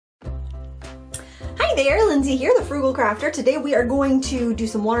Hi there, Lindsay here, the Frugal Crafter. Today we are going to do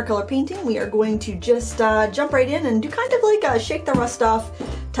some watercolor painting. We are going to just jump right in and do kind of like a shake the rust off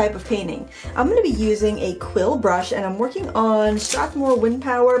type of painting. I'm going to be using a quill brush and I'm working on Strathmore Wind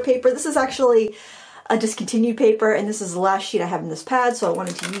Power paper. This is actually a discontinued paper and this is the last sheet I have in this pad, so I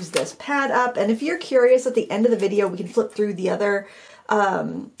wanted to use this pad up. And if you're curious, at the end of the video we can flip through the other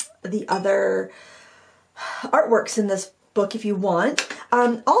artworks in this book if you want.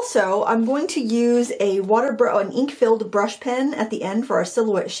 Also, I'm going to use an ink-filled brush pen at the end for our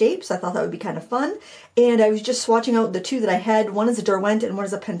silhouette shapes. I thought that would be kind of fun. And I was just swatching out the two that I had. One is a Derwent and one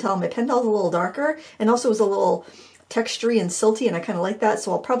is a Pentel. My Pentel's a little darker and also was a little textury and silty, and I kind of like that,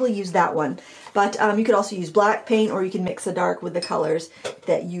 so I'll probably use that one. But you could also use black paint, or you can mix the dark with the colors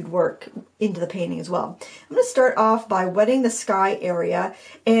that you'd work into the painting as well. I'm going to start off by wetting the sky area,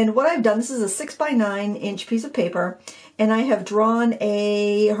 and what I've done, this is a 6x9 piece of paper, and I have drawn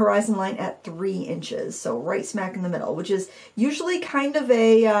a horizon line at 3 inches, so right smack in the middle, which is usually kind of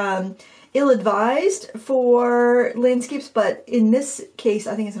a ill-advised for landscapes, but in this case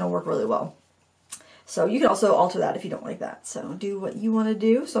I think it's going to work really well. So you can also alter that if you don't like that. So do what you want to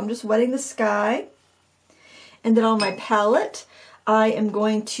do. So I'm just wetting the sky. And then on my palette, I am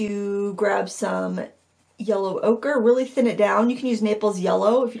going to grab some yellow ochre, really thin it down. You can use Naples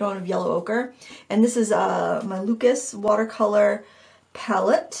yellow if you don't have yellow ochre. And this is my Lucas watercolor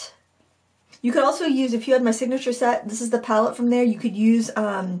palette. You could also use, if you had my signature set, this is the palette from there. You could use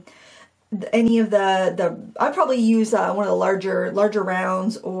any of I'd probably use one of the larger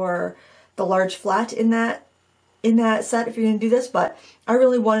rounds or the large flat in that set if you're going to do this, but I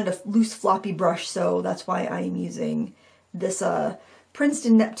really wanted a loose floppy brush, so that's why I am using this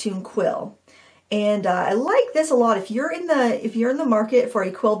Princeton Neptune quill. And I like this a lot. If you're in the market for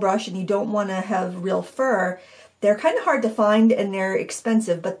a quill brush and you don't want to have real fur, they're kind of hard to find and they're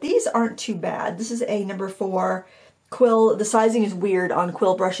expensive, but these aren't too bad. This is a number 4 quill. The sizing is weird on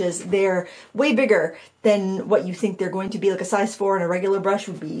quill brushes. They're way bigger than what you think they're going to be. Like a size 4 and a regular brush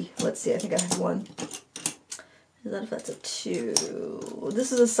would be, let's see, I think I have one. Is that if that's a 2?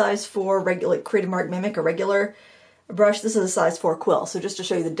 This is a size 4 regular, like Creative Mark Mimic, a regular brush. This is a size 4 quill. So just to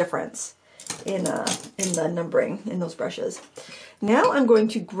show you the difference in the numbering in those brushes. Now I'm going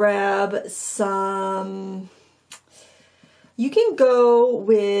to grab some. You can go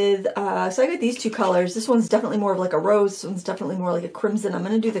with, so I got these 2 colors. This one's definitely more of like a rose. This one's definitely more like a crimson. I'm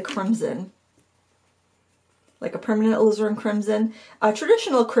going to do the crimson, like a permanent alizarin crimson.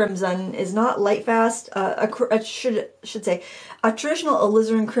 Traditional crimson is not light fast. I should say, a traditional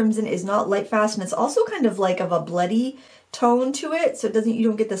alizarin crimson is not light fast, and it's also kind of like of a bloody tone to it. So you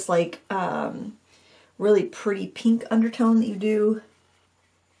don't get this like really pretty pink undertone that you do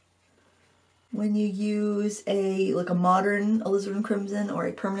when you use like a modern alizarin crimson or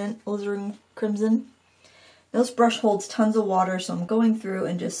a permanent alizarin crimson. This brush holds tons of water, so I'm going through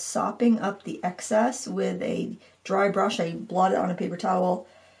and just sopping up the excess with a dry brush. I blot it on a paper towel,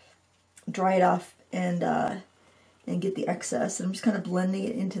 dry it off, and get the excess. And I'm just kind of blending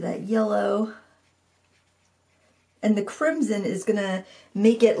it into that yellow. And the crimson is gonna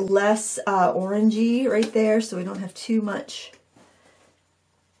make it less orangey right there, so we don't have too much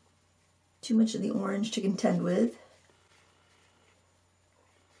of the orange to contend with.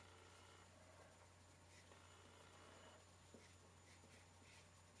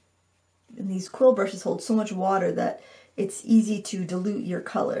 And these quill brushes hold so much water that it's easy to dilute your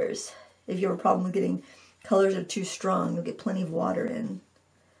colors. If you have a problem with getting colors that are too strong, you'll get plenty of water in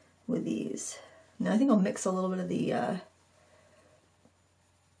with these. Now I think I'll mix a little bit of the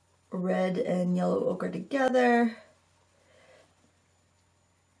red and yellow ochre together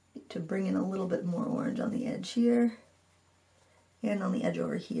to bring in a little bit more orange on the edge here and on the edge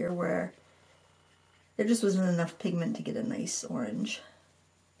over here where there just wasn't enough pigment to get a nice orange.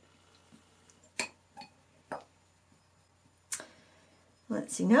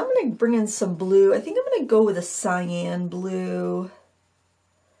 Let's see, now I'm going to bring in some blue. I think I'm going to go with a cyan blue.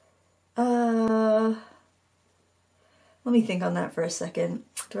 Let me think on that for a second.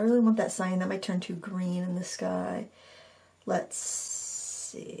 Do I really want that cyan? That might turn too green in the sky. Let's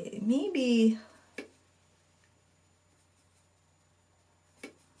see, maybe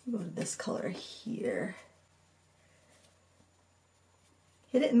go to this color here.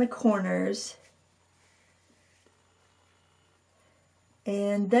 Hit it in the corners.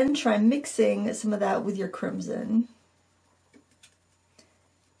 And then try mixing some of that with your crimson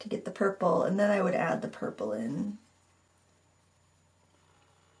to get the purple, and then I would add the purple in.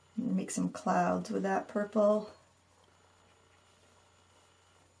 Make some clouds with that purple.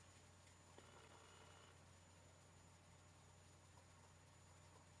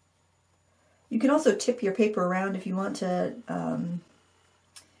 You can also tip your paper around if you want to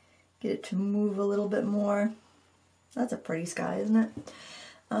get it to move a little bit more. That's a pretty sky, isn't it?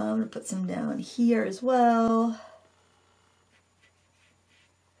 I'm going to put some down here as well.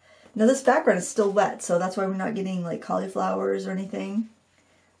 Now this background is still wet, so that's why we're not getting like cauliflowers or anything.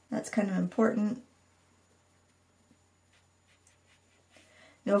 That's kind of important.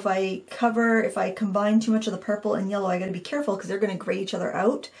 Now if I combine too much of the purple and yellow, I got to be careful because they're going to gray each other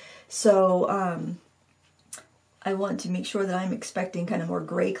out. So I want to make sure that I'm expecting kind of more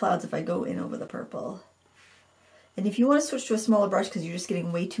gray clouds if I go in over the purple. And if you want to switch to a smaller brush because you're just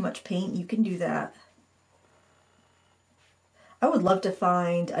getting way too much paint, you can do that. I would love to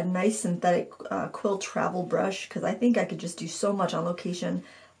find a nice synthetic quill travel brush because I think I could just do so much on location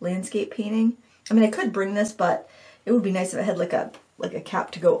landscape painting. I mean, I could bring this, but it would be nice if I had like a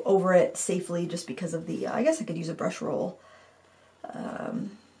cap to go over it safely just because of the, I guess I could use a brush roll.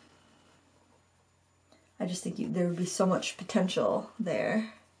 I just think there would be so much potential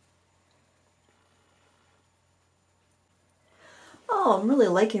there. Oh, I'm really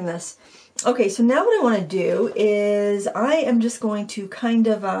liking this. Okay, so now what I want to do is I am just going to kind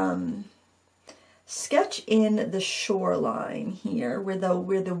of sketch in the shoreline here where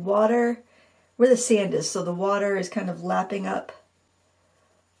the sand is. So the water is kind of lapping up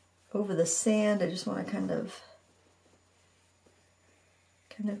over the sand. I just want to kind of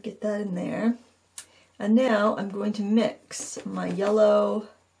get that in there. And now I'm going to mix my yellow,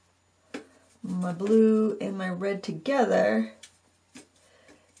 my blue, and my red together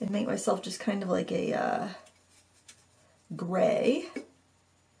and make myself just kind of like a gray.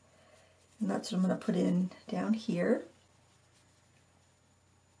 And that's what I'm going to put in down here.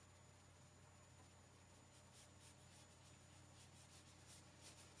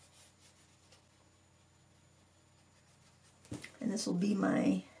 And this will be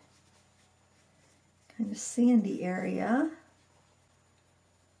my kind of sandy area.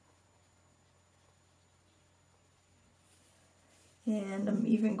 And I'm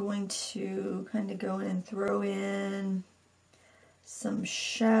even going to kind of go in and throw in some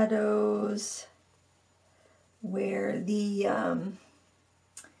shadows where the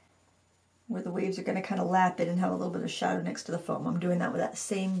waves are going to kind of lap it and have a little bit of shadow next to the foam. I'm doing that with that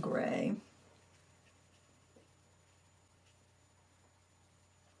same gray.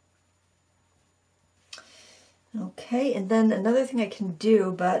 Okay, and then another thing I can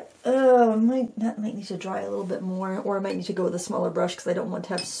do, but that might need to dry a little bit more, or I might need to go with a smaller brush because I don't want to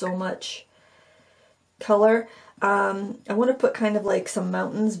have so much color. I want to put kind of like some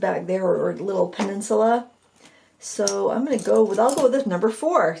mountains back there, or a little peninsula. So I'm going to go with, I'll go with this number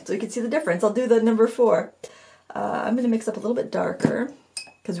 4, so you can see the difference. I'll do the number 4. I'm going to mix up a little bit darker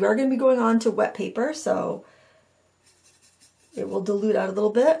because we are going to be going on to wet paper, so it will dilute out a little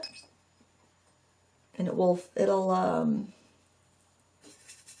bit. And it'll fade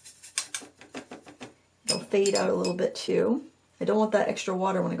out a little bit too. I don't want that extra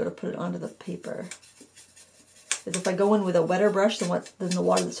water when I go to put it onto the paper. Because if I go in with a wetter brush than the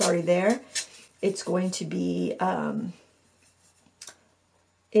water that's already there, it's going to be,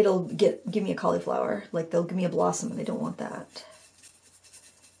 it'll give me a cauliflower. Like they'll give me a blossom and I don't want that.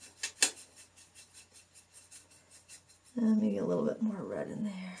 And maybe a little bit more red in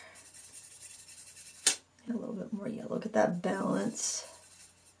there. A little bit more yellow. Get that balance.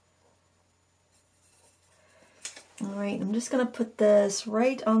 All right, I'm just going to put this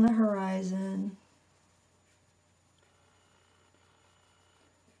right on the horizon.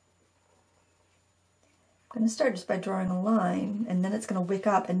 I'm going to start just by drawing a line, and then it's going to wick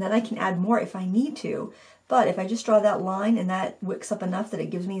up, and then I can add more if I need to. But if I just draw that line and that wicks up enough that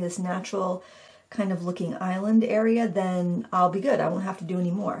it gives me this natural kind of looking island area, then I'll be good. I won't have to do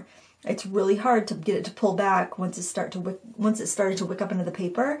any more. It's really hard to get it to pull back once it started to wick up into the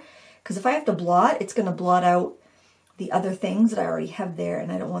paper, because if I have to blot, it's going to blot out the other things that I already have there,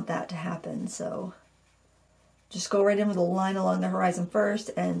 and I don't want that to happen. So just go right in with a line along the horizon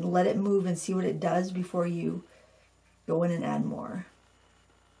first and let it move and see what it does before you go in and add more.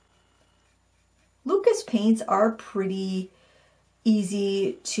 Lucas paints are pretty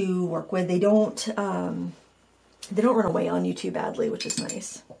easy to work with. They don't run away on you too badly, which is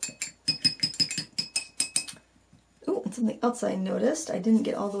nice. Oh, and something else I noticed. I didn't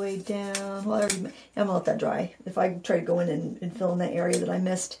get all the way down. Well, I'm gonna let that dry. If I try to go in and fill in that area that I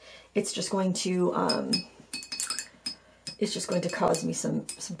missed, it's just going to cause me some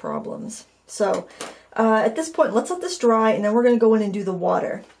problems. So at this point, let's let this dry, and then we're going to go in and do the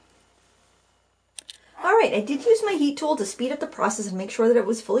water. All right, I did use my heat tool to speed up the process and make sure that it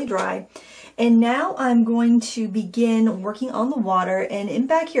was fully dry. And now I'm going to begin working on the water, and in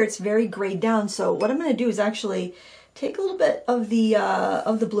back here it's very grayed down, so what I'm going to do is actually take a little bit of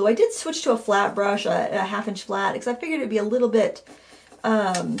the blue. I did switch to a flat brush, a 1/2 inch flat, because I figured it'd be a little bit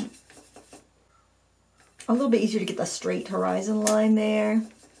easier to get the straight horizon line there.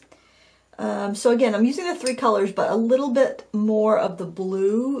 So again, I'm using the 3 colors, but a little bit more of the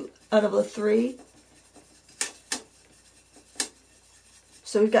blue out of the 3.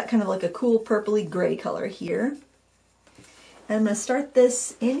 So we've got kind of like a cool purpley gray color here. And I'm going to start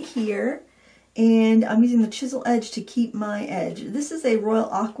this in here, and I'm using the chisel edge to keep my edge. This is a Royal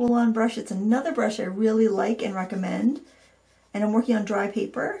Aqualon brush. It's another brush I really like and recommend. And I'm working on dry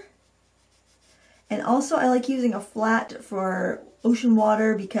paper. And also I like using a flat for ocean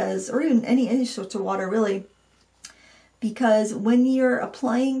water, because, or even any sorts of water really, because when you're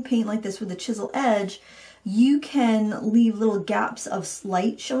applying paint like this with a chisel edge, you can leave little gaps of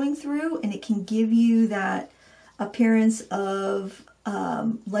light showing through, and it can give you that appearance of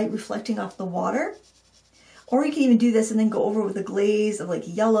light reflecting off the water. Or you can even do this and then go over with a glaze of like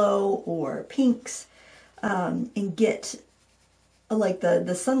yellow or pinks, and get like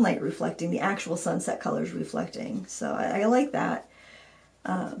the sunlight reflecting, the actual sunset colors reflecting. So I like that.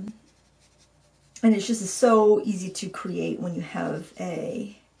 And it's just so easy to create when you have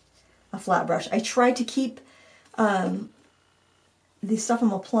a flat brush. I try to keep the stuff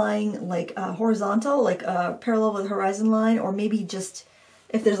I'm applying like horizontal, like parallel with the horizon line, or maybe just,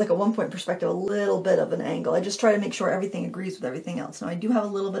 if there's like a 1-point perspective, a little bit of an angle. I just try to make sure everything agrees with everything else. Now I do have a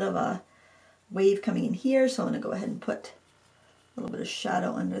little bit of a wave coming in here, so I'm going to go ahead and put a little bit of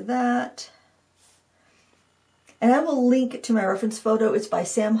shadow under that. And I will link to my reference photo. It's by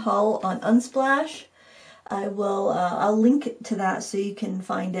Sam Hull on Unsplash. I'll link to that so you can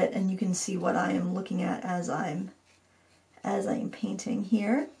find it and you can see what I am looking at as I am painting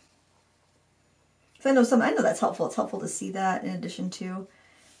here. So I know that's helpful. It's helpful to see that in addition to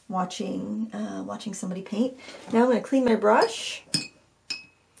watching somebody paint. Now I'm going to clean my brush.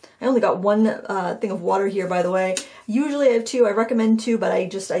 I only got 1 thing of water here, by the way. Usually I have 2. I recommend 2, but I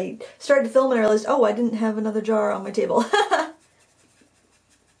started to film and I realized, oh, I didn't have another jar on my table.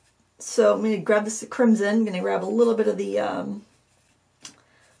 So I'm going to grab this crimson. I'm going to grab a little bit of the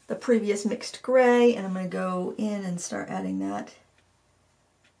previous mixed gray, and I'm going to go in and start adding that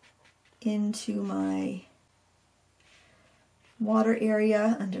into my water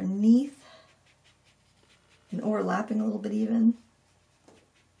area underneath, and overlapping a little bit even.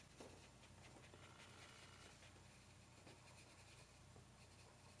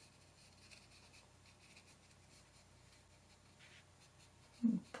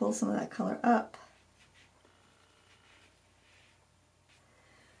 Pull some of that color up.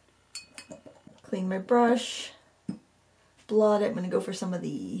 Clean my brush, blot it. I'm going to go for some of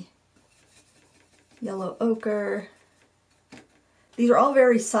the yellow ochre. These are all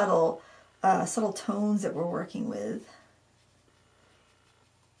very subtle tones that we're working with.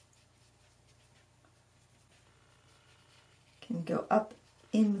 Can go up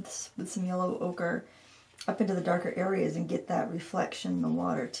in with some yellow ochre up into the darker areas and get that reflection in the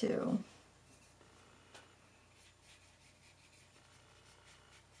water too.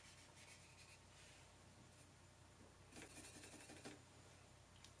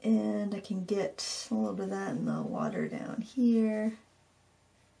 And I can get a little bit of that in the water down here.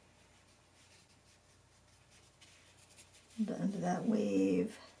 Under that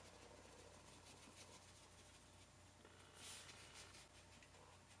wave.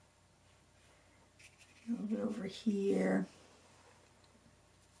 A little bit over here.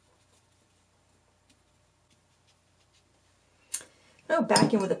 I'll go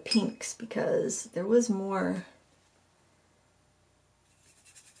back in with the pinks because there was more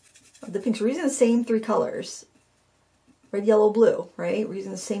of the pinks. We're using the same 3 colors. Red, yellow, blue, right? We're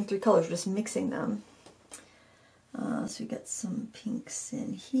using the same 3 colors, we're just mixing them. So we got some pinks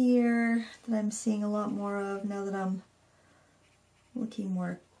in here that I'm seeing a lot more of now that I'm looking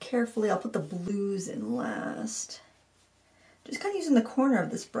more carefully. I'll put the blues in last. Just kind of using the corner of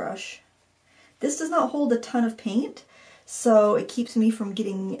this brush. This does not hold a ton of paint, so it keeps me from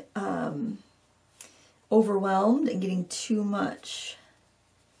getting overwhelmed and getting too much.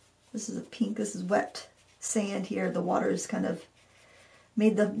 This is a pink, this is wet sand here. The water has kind of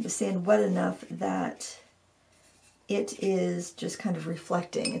made the sand wet enough that it is just kind of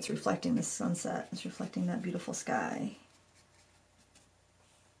reflecting. It's reflecting the sunset. It's reflecting that beautiful sky.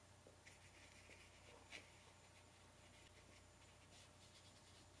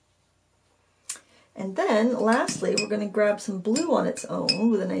 And then, lastly, we're going to grab some blue on its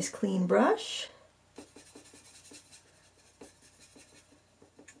own with a nice clean brush.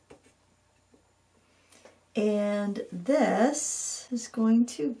 And this is going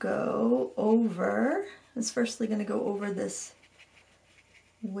to go over, it's firstly going to go over this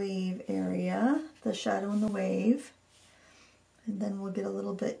wave area, the shadow and the wave. And then we'll get a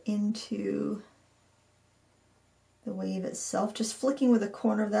little bit into the wave itself, just flicking with the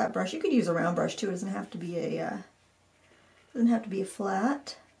corner of that brush. You could use a round brush too, it doesn't have to be a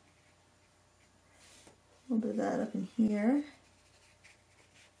flat. A little bit of that up in here.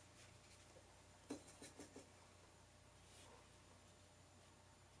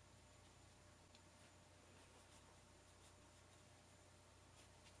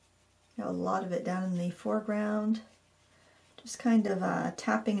 A lot of it down in the foreground. Just kind of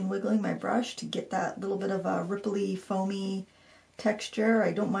tapping and wiggling my brush to get that little bit of a ripply, foamy texture.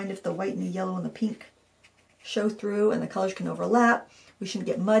 I don't mind if the white and the yellow and the pink show through and the colors can overlap. We shouldn't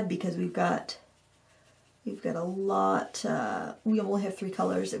get mud because we've got a lot, we only have 3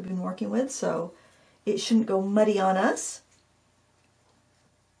 colors that we've been working with, so it shouldn't go muddy on us.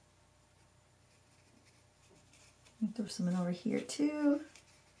 Throw some in over here too.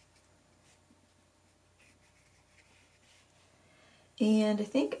 And I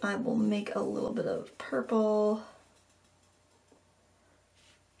think I will make a little bit of purple.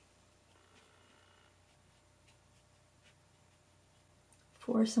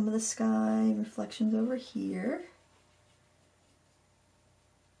 For some of the sky reflections over here.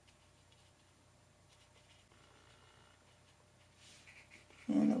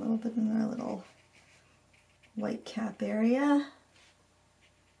 And a little bit in our little white cap area.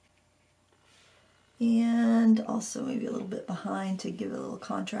 And also maybe a little bit behind to give a little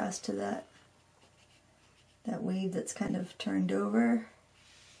contrast to that wave that's kind of turned over.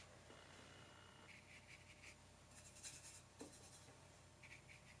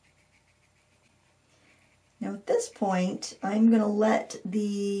 Now at this point, I'm going to let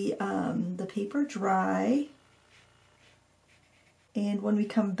the paper dry. And when we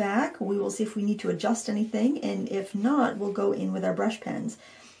come back, we will see if we need to adjust anything. And if not, we'll go in with our brush pens.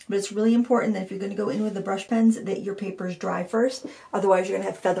 But it's really important that if you're going to go in with the brush pens that your paper is dry first. Otherwise you're going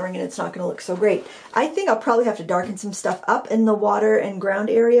to have feathering and it's not going to look so great. I think I'll probably have to darken some stuff up in the water and ground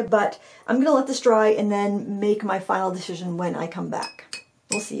area, but I'm going to let this dry and then make my final decision when I come back.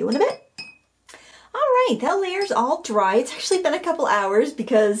 We'll see you in a bit. Alright, that layer's all dry. It's actually been a couple hours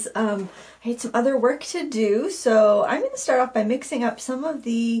because I had some other work to do. So I'm going to start off by mixing up some of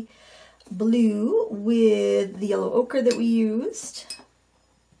the blue with the yellow ochre that we used.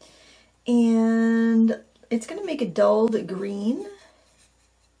 And it's going to make a dulled green. I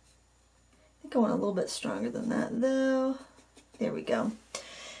think I want a little bit stronger than that though. There we go.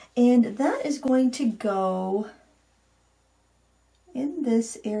 And that is going to go in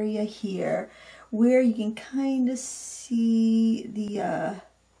this area here where you can kind of see the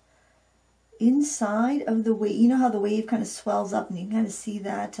inside of the wave. You know how the wave kind of swells up and you can kind of see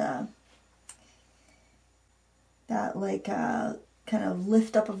that kind of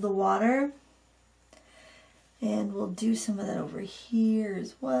lift up of the water. And we'll do some of that over here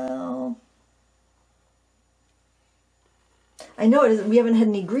as well. I know we haven't had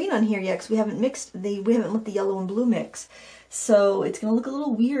any green on here yet because we haven't let the yellow and blue mix. So it's going to look a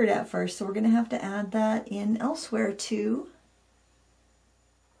little weird at first. So we're going to have to add that in elsewhere too.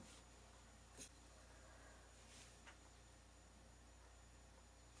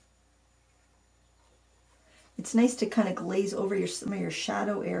 It's nice to kind of glaze over some of your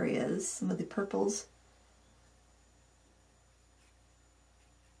shadow areas, some of the purples.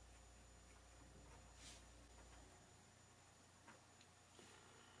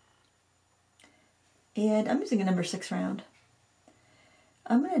 And I'm using a number 6 round.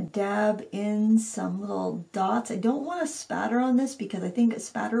 I'm going to dab in some little dots. I don't want to spatter on this because I think a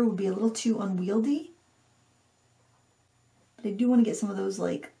spatter would be a little too unwieldy. But I do want to get some of those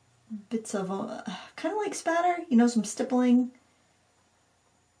like bits of kind of like spatter, you know, some stippling.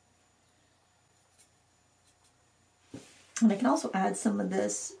 And I can also add some of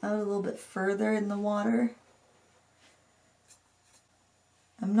this out a little bit further in the water.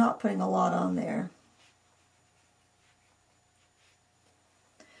 I'm not putting a lot on there.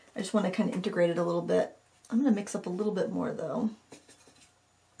 I just want to kind of integrate it a little bit. I'm going to mix up a little bit more though.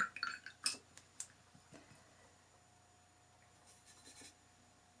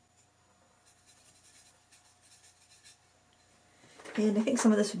 And I think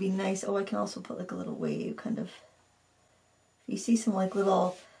some of this would be nice. Oh, I can also put like a little wave kind of. If you see some like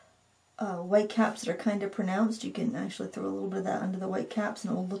little white caps that are kind of pronounced, you can actually throw a little bit of that under the white caps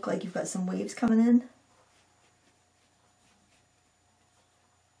and it will look like you've got some waves coming in.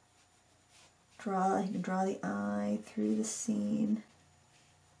 You can draw the eye through the scene.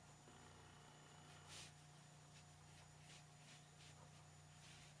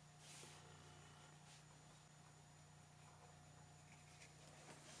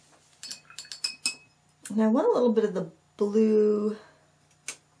 And I want a little bit of the blue,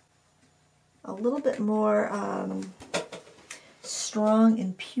 a little bit more strong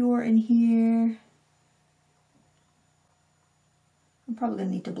and pure in here. I'm probably going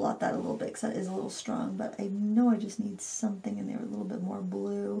to need to blot that a little bit because that is a little strong, but I know I just need something in there with a little bit more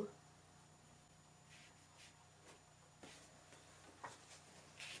blue.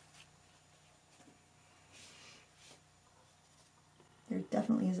 There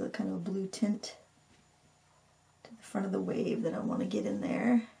definitely is a kind of a blue tint to the front of the wave that I want to get in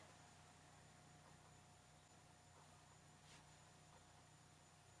there.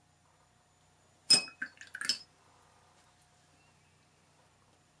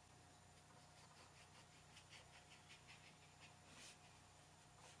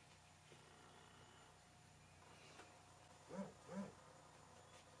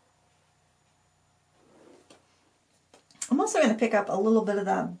 I'm also going to pick up a little bit of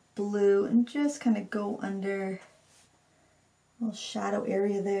that blue and just kind of go under a little shadow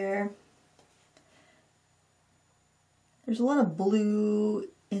area there. There's a lot of blue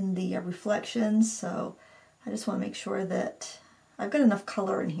in the reflections, so I just want to make sure that I've got enough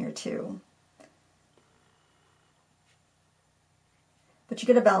color in here too. But you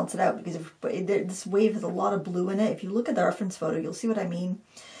got to balance it out because this wave has a lot of blue in it. If you look at the reference photo, you'll see what I mean.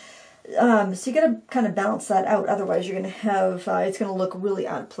 So you got to kind of balance that out. Otherwise, you're going to have it's going to look really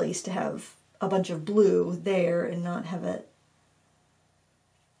out of place to have a bunch of blue there and not have it,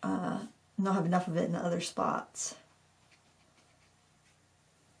 not have enough of it in other spots.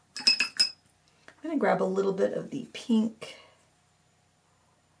 I'm going to grab a little bit of the pink.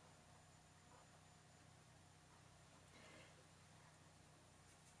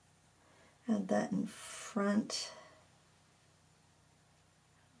 Add that in front.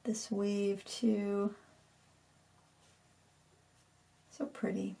 This wave too. So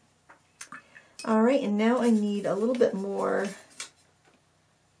pretty. All right, and now I need a little bit more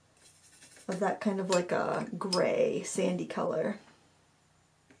of that kind of like a gray, sandy color.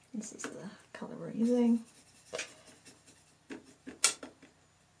 This is the color we're using.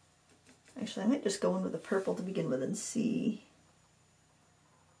 Actually, I might just go in with the purple to begin with and see.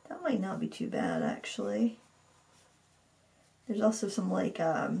 That might not be too bad, actually. There's also some like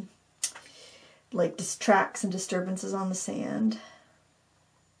tracks and disturbances on the sand.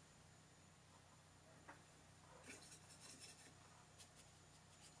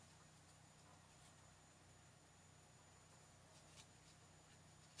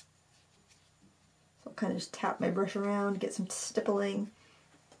 So I'll kind of just tap my brush around, get some stippling,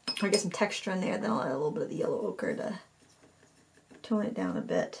 or get some texture in there, then I'll add a little bit of the yellow ochre to tone it down a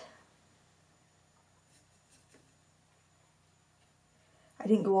bit. I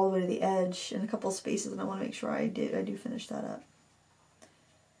didn't go all the way to the edge in a couple of spaces, and I want to make sure I do finish that up.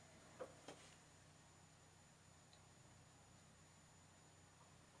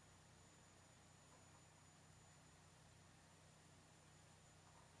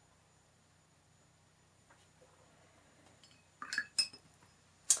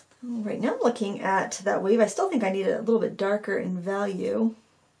 All right, now I'm looking at that wave. I still think I need it a little bit darker in value.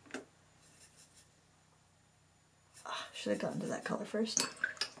 Should have gotten to that color first.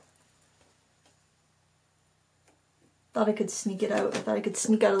 Thought I could sneak it out. I thought I could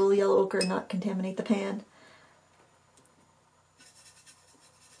sneak out a little yellow ochre and not contaminate the pan.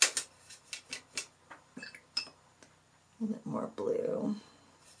 A little bit more blue.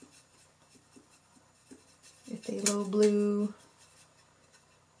 Your phthalo blue.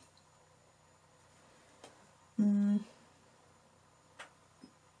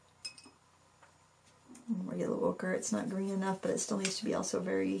 More yellow ochre. It's not green enough, but it still needs to be also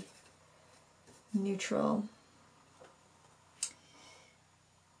very neutral.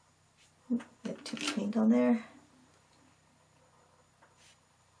 Get too much paint on there.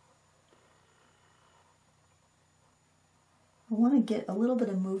 I want to get a little bit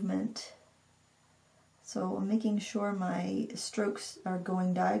of movement, so I'm making sure my strokes are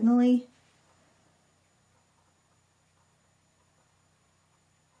going diagonally.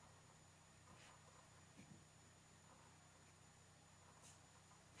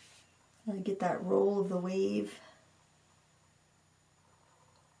 I get that roll of the wave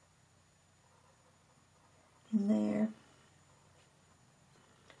in there.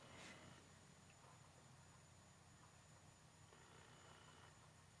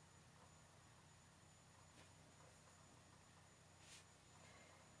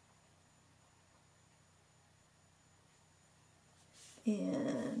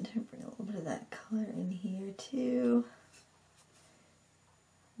 And bring a little bit of that color in here too,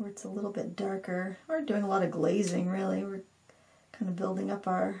 where it's a little bit darker. We're doing a lot of glazing, really. We're kind of building up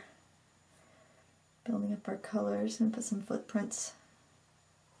our Building up our colors and put some footprints.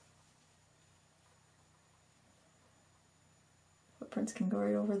 Footprints can go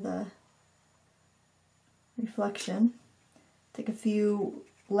right over the reflection. Take a few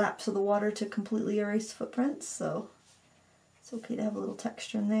laps of the water to completely erase footprints, so it's okay to have a little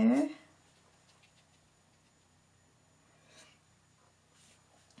texture in there.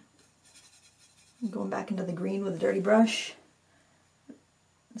 I'm going back into the green with a dirty brush.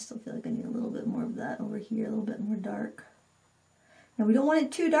 I still feel like I need a little bit more of that over here, a little bit more dark. Now we don't want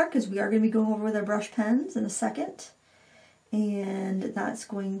it too dark because we are going to be going over with our brush pens in a second. And that's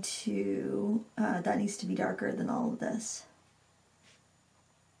going to, that needs to be darker than all of this.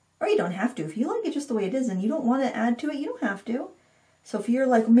 Or you don't have to. If you like it just the way it is and you don't want to add to it, you don't have to. So if you're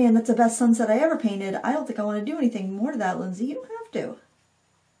like, man, that's the best sunset I ever painted, I don't think I want to do anything more to that, Lindsay, you don't have to.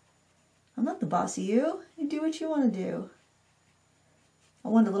 I'm not the boss of you. You do what you want to do. I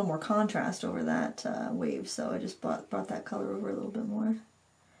wanted a little more contrast over that wave, so I just brought that color over a little bit more.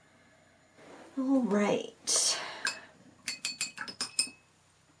 All right.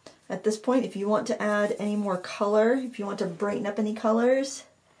 At this point, if you want to add any more color, if you want to brighten up any colors,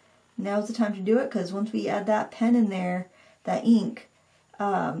 now's the time to do it, because once we add that pen in there, that ink,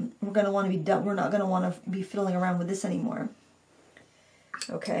 we're going to want to be done. We're not going to want to be fiddling around with this anymore.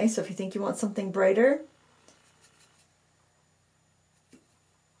 Okay, so if you think you want something brighter,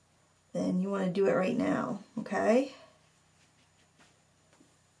 then you want to do it right now, okay?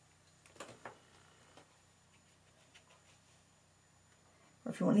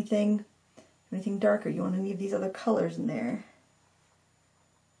 Or if you want anything darker, you want any of these other colors in there.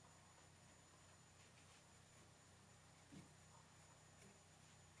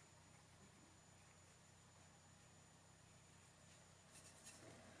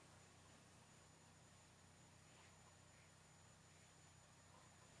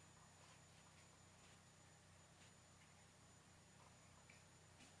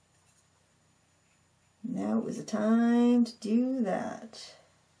 Now is the time to do that.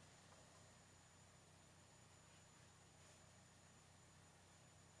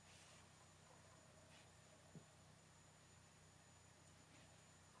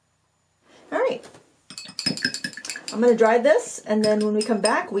 All right, I'm going to dry this, and then when we come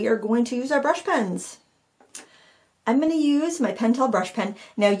back, we are going to use our brush pens. I'm going to use my Pentel brush pen.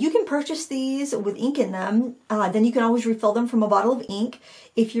 Now you can purchase these with ink in them, then you can always refill them from a bottle of ink.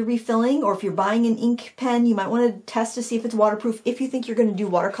 If you're refilling or if you're buying an ink pen, you might want to test to see if it's waterproof if you think you're going to do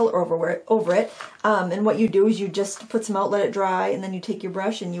watercolor over it. And what you do is you just put some out, let it dry, and then you take your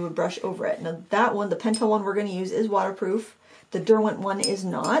brush and you would brush over it. Now that one, the Pentel one we're going to use, is waterproof. The Derwent one is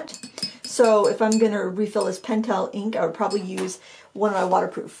not. So if I'm going to refill this Pentel ink, I would probably use one of my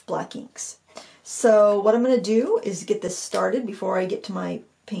waterproof black inks. So what I'm going to do is get this started before I get to my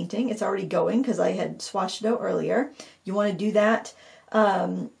painting. It's already going because I had swatched it out earlier. You want to do that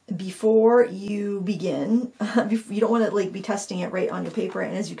before you begin. You don't want to like be testing it right on your paper,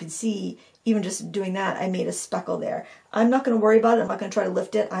 and as you can see, even just doing that, I made a speckle there. I'm not going to worry about it. I'm not going to try to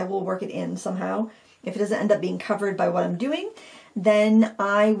lift it. I will work it in somehow. If it doesn't end up being covered by what I'm doing, then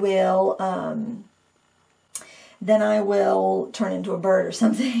I will turn into a bird or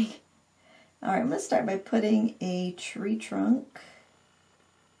something. All right, I'm going to start by putting a tree trunk.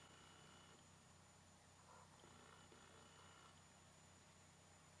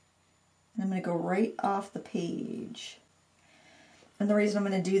 And I'm going to go right off the page. And the reason I'm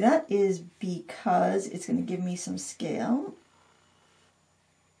going to do that is because it's going to give me some scale.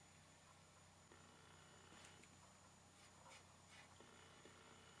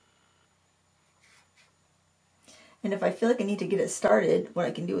 And if I feel like I need to get it started, what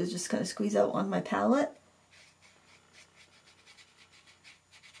I can do is just kind of squeeze out on my palette.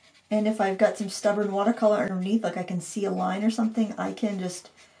 And if I've got some stubborn watercolor underneath, like I can see a line or something, I can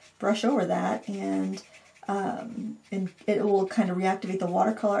just brush over that, and it will kind of reactivate the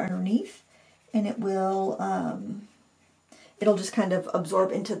watercolor underneath, and it will it'll just kind of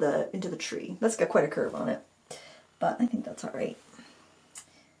absorb into the tree. That's got quite a curve on it, but I think that's all right.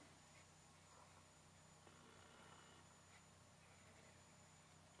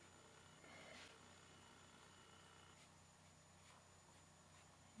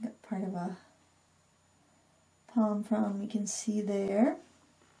 Part of a palm frond we can see there.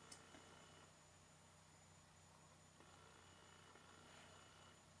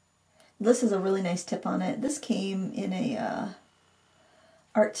 This is a really nice tip on it. This came in a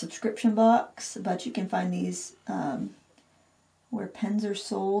art subscription box, but you can find these where pens are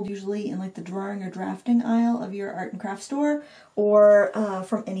sold, usually in like the drawing or drafting aisle of your art and craft store, or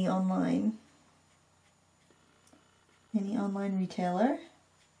from any online retailer.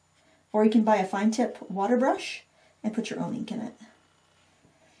 or you can buy a fine tip water brush and put your own ink in it.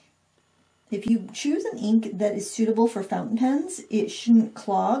 If you choose an ink that is suitable for fountain pens, it shouldn't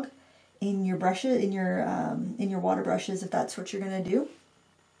clog in your brushes, in your water brushes, if that's what you're going to do.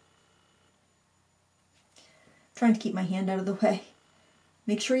 Trying to keep my hand out of the way.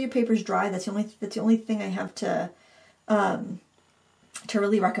 Make sure your paper's dry. That's the only thing I have to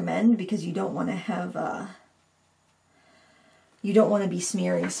really recommend, because you don't want to have you don't want to be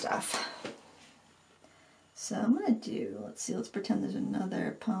smearing stuff. So I'm going to do, let's pretend there's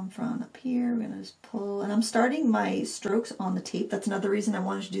another palm frond up here. We're going to just pull, and I'm starting my strokes on the tape. That's another reason I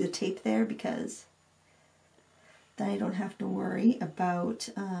wanted to do the tape there, because then I don't have to worry about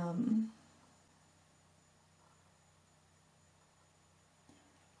I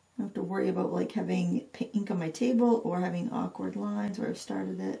don't have to worry about like having ink on my table or having awkward lines where I've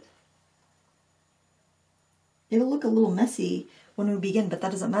started it. It'll look a little messy when we begin, but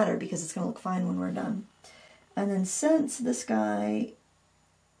that doesn't matter because it's going to look fine when we're done. And then since this guy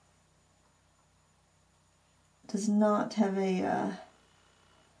does not have a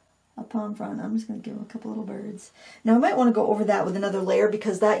palm frond, I'm just going to give him a couple little birds. Now I might want to go over that with another layer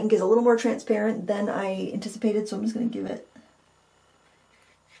because that ink is a little more transparent than I anticipated, so I'm just going to give it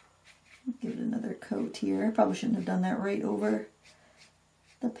another coat here. I probably shouldn't have done that right over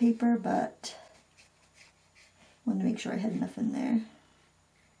the paper, but I wanted to make sure I had enough in there.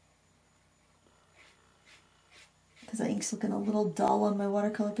 Because that ink's looking a little dull on my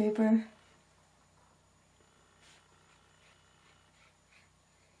watercolor paper.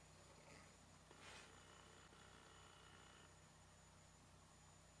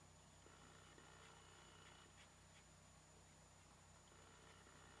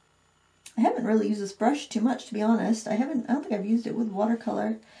 I haven't really used this brush too much, to be honest. I don't think I've used it with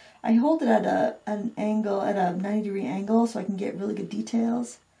watercolor. I hold it at an angle, at a 90-degree angle, so I can get really good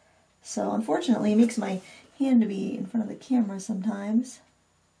details. So unfortunately, it makes my hand to be in front of the camera sometimes.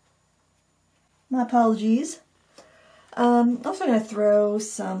 My apologies. Also going to throw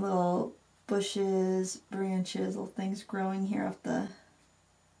some little bushes, branches, little things growing here off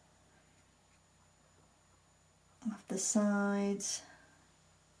the sides.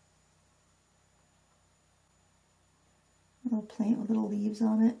 A little plant with little leaves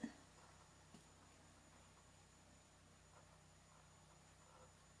on it.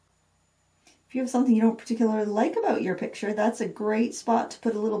 If you have something you don't particularly like about your picture, that's a great spot to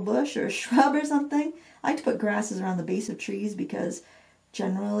put a little bush or a shrub or something. I like to put grasses around the base of trees because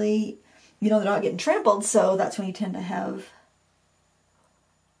generally, they're not getting trampled, so that's when you tend to have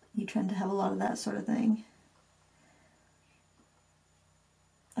a lot of that sort of thing.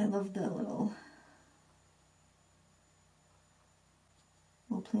 I love the little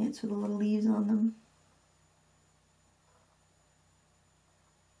plants with the little leaves on them.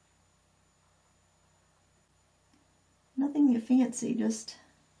 Nothing fancy, just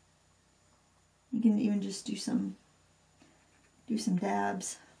you can even just do some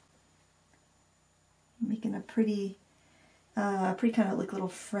dabs, making a pretty kind of like little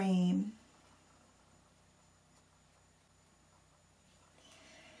frame.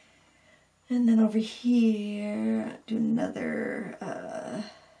 And then over here, do another.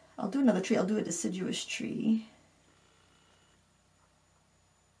 I'll do another tree. I'll do a deciduous tree.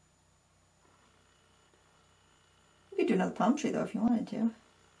 You could do another palm tree though if you wanted to.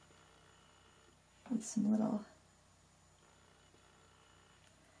 With some little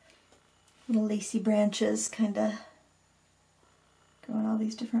lacy branches, kind of going all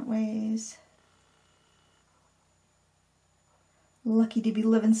these different ways. Lucky to be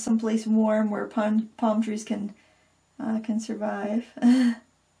living someplace warm where palm trees can survive.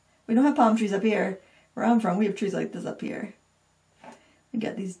 We don't have palm trees up here. Where I'm from, we have trees like this up here. We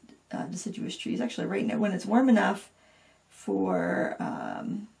got these deciduous trees. Actually, right now, when it's warm enough for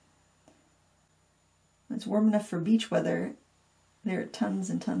beach weather, there are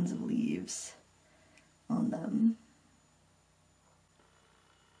tons and tons of leaves on them.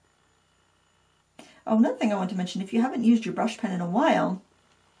 Oh, another thing I want to mention, if you haven't used your brush pen in a while,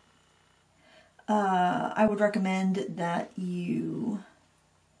 I would recommend that you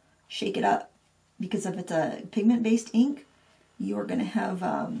shake it up, because if it's a pigment-based ink, you're going to have,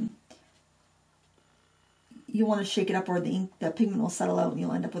 you want to shake it up or the pigment will settle out and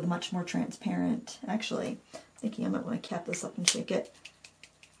you'll end up with a much more transparent. Actually, thinking I might want to cap this up and shake it.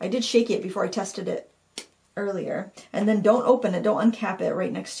 I did shake it before I tested it earlier. And then don't open it, don't uncap it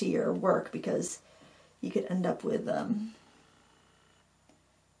right next to your work, because you could end up with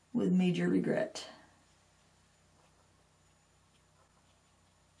major regret.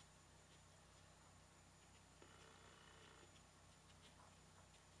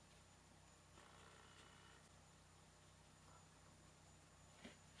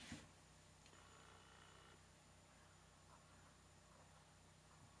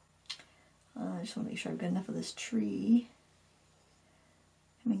 I just want to make sure I've got enough of this tree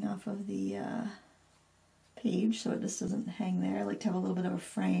coming off of the page so it just doesn't hang there. I like to have a little bit of a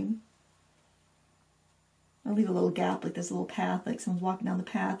frame. I'll leave a little gap, like this little path, like someone's walking down the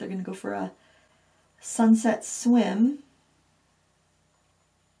path. They're going to go for a sunset swim.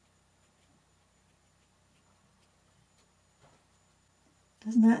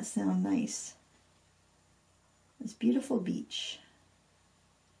 Doesn't that sound nice? This beautiful beach.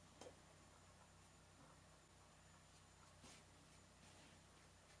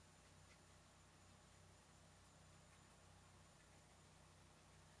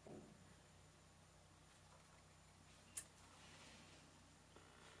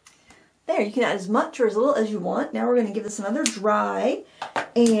 There, you can add as much or as little as you want. Now we're going to give this another dry,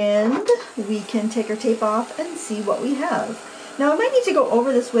 and we can take our tape off and see what we have. Now I might need to go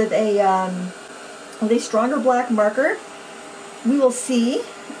over this with a stronger black marker. We will see,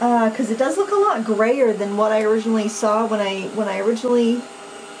 because it does look a lot grayer than what I originally saw when I originally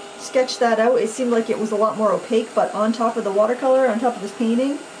sketched that out. It seemed like it was a lot more opaque, but on top of the watercolor, on top of this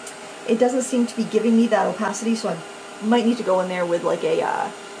painting, it doesn't seem to be giving me that opacity, so I might need to go in there with like a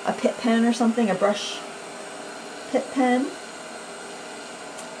pit pen or something, a brush pit pen.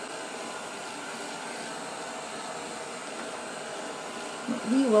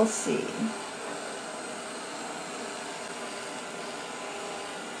 We will see.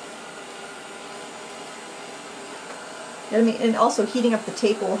 I mean, and also heating up the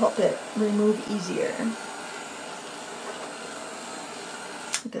tape will help it remove easier.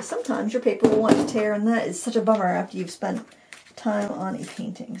 Because sometimes your paper will want to tear, and that is such a bummer after you've spent time on a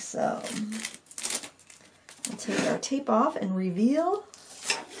painting. So we'll take our tape off and reveal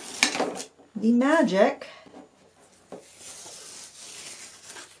the magic.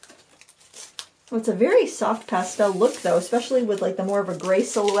 Well, it's a very soft pastel look though, especially with like the more of a gray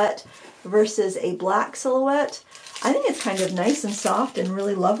silhouette versus a black silhouette. I think it's kind of nice and soft and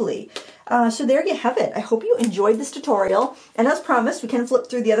really lovely. So there you have it. I hope you enjoyed this tutorial. And as promised, we can flip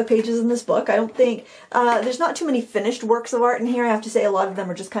through the other pages in this book. I don't think, there's not too many finished works of art in here. I have to say a lot of them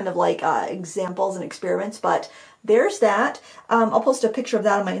are just kind of like examples and experiments, but there's that. I'll post a picture of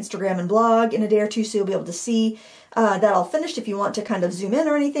that on my Instagram and blog in a day or two, so you'll be able to see that all finished if you want to kind of zoom in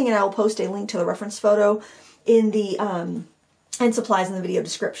or anything, and I will post a link to the reference photo in the and supplies in the video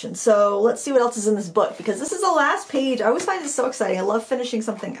description. So let's see what else is in this book, because this is the last page. I always find this so exciting. I love finishing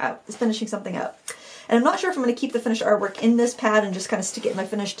something out. And I'm not sure if I'm going to keep the finished artwork in this pad and just kind of stick it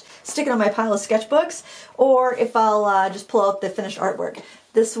on my pile of sketchbooks, or if I'll just pull out the finished artwork.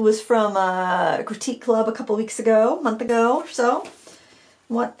 This was from Critique Club a couple weeks ago, month ago or so.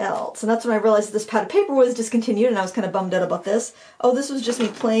 What else? And that's when I realized that this pad of paper was discontinued, and I was kind of bummed out about this. Oh, this was just me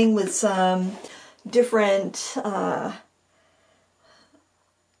playing with some different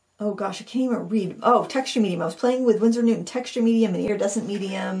oh gosh, I can't even read. Oh, texture medium. I was playing with Winsor Newton texture medium and iridescent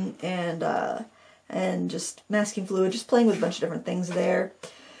medium and just masking fluid, just playing with a bunch of different things there.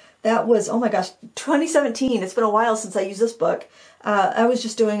 That was, oh my gosh, 2017. It's been a while since I used this book. I was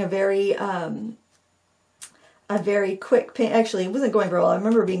just doing a very quick paint. Actually, it wasn't going very well. I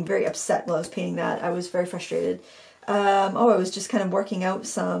remember being very upset while I was painting that. I was very frustrated. I was just kind of working out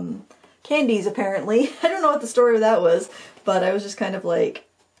some candies, apparently. I don't know what the story of that was, but I was just kind of like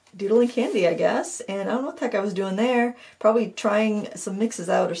doodling candy, I guess, and I don't know what the heck I was doing there. Probably trying some mixes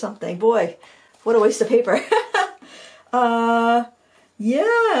out or something. Boy, what a waste of paper.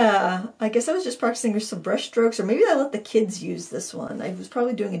 Yeah, I guess I was just practicing some brush strokes, or maybe I let the kids use this one. I was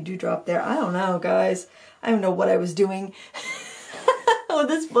probably doing a dewdrop there. I don't know, guys. I don't know what I was doing with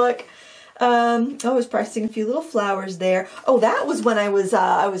this book. I was practicing a few little flowers there. Oh, that was when I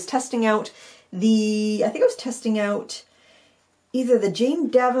was testing out I think I was testing out either the Jane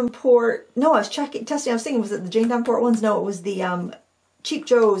Davenport, no, I was thinking, was it the Jane Davenport ones? No, it was the Cheap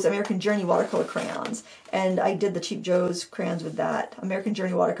Joe's American Journey watercolor crayons. And I did the Cheap Joe's crayons with that, American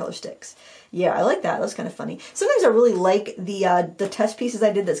Journey watercolor sticks. Yeah, I like that. That was kind of funny. Sometimes I really like the test pieces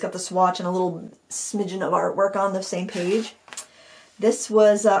I did that's got the swatch and a little smidgen of artwork on the same page. This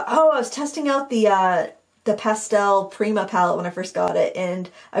was, I was testing out the Pastel Prima palette when I first got it, and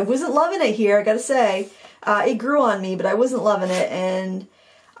I wasn't loving it here, I gotta say. It grew on me, but I wasn't loving it, and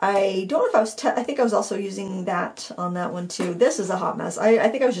I don't know if I was, I think I was also using that on that one too. This is a hot mess. I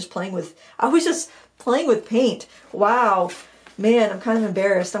think I was just playing with paint. Wow. Man, I'm kind of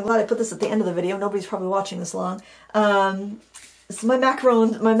embarrassed. I'm glad I put this at the end of the video. Nobody's probably watching this long. So my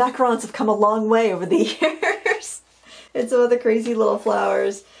macarons have come a long way over the years. And some other crazy little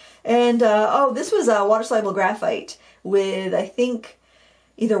flowers. And, oh, this was a water-soluble graphite with, I think,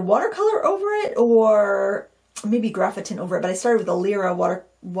 either watercolor over it or maybe graphitin over it. But I started with a Lyra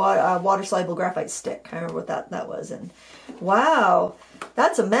water-soluble graphite stick. I remember what that was. And wow,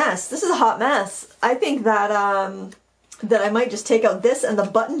 that's a mess. This is a hot mess. I think that that I might just take out this and the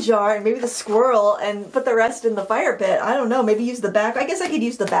button jar and maybe the squirrel and put the rest in the fire pit. I don't know, maybe use the back. I guess I could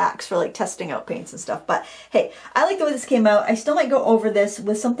use the backs for like testing out paints and stuff. But hey, I like the way this came out. I still might go over this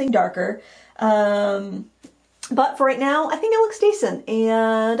with something darker. But for right now, I think it looks decent,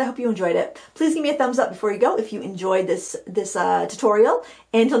 and I hope you enjoyed it. Please give me a thumbs up before you go if you enjoyed this tutorial.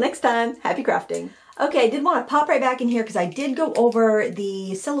 And until next time, happy crafting. Okay, I did want to pop right back in here because I did go over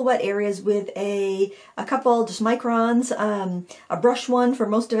the silhouette areas with a couple just microns, a brush one for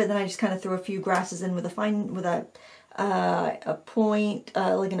most of it. Then I just kind of threw a few grasses in with a point,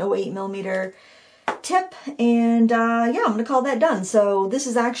 like an 0.8 millimeter tip, and yeah, I'm gonna call that done. So this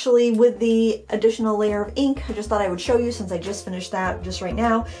is actually with the additional layer of ink. I just thought I would show you since I just finished that just right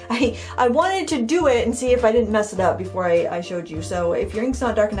now. I wanted to do it and see if I didn't mess it up before I showed you. So if your ink's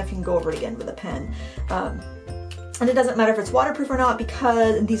not dark enough, you can go over it again with a pen. And it doesn't matter if it's waterproof or not,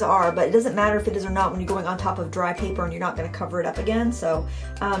 because these are, but it doesn't matter if it is or not when you're going on top of dry paper and you're not going to cover it up again. So,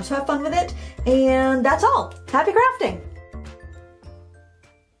 so have fun with it, and that's all. Happy crafting!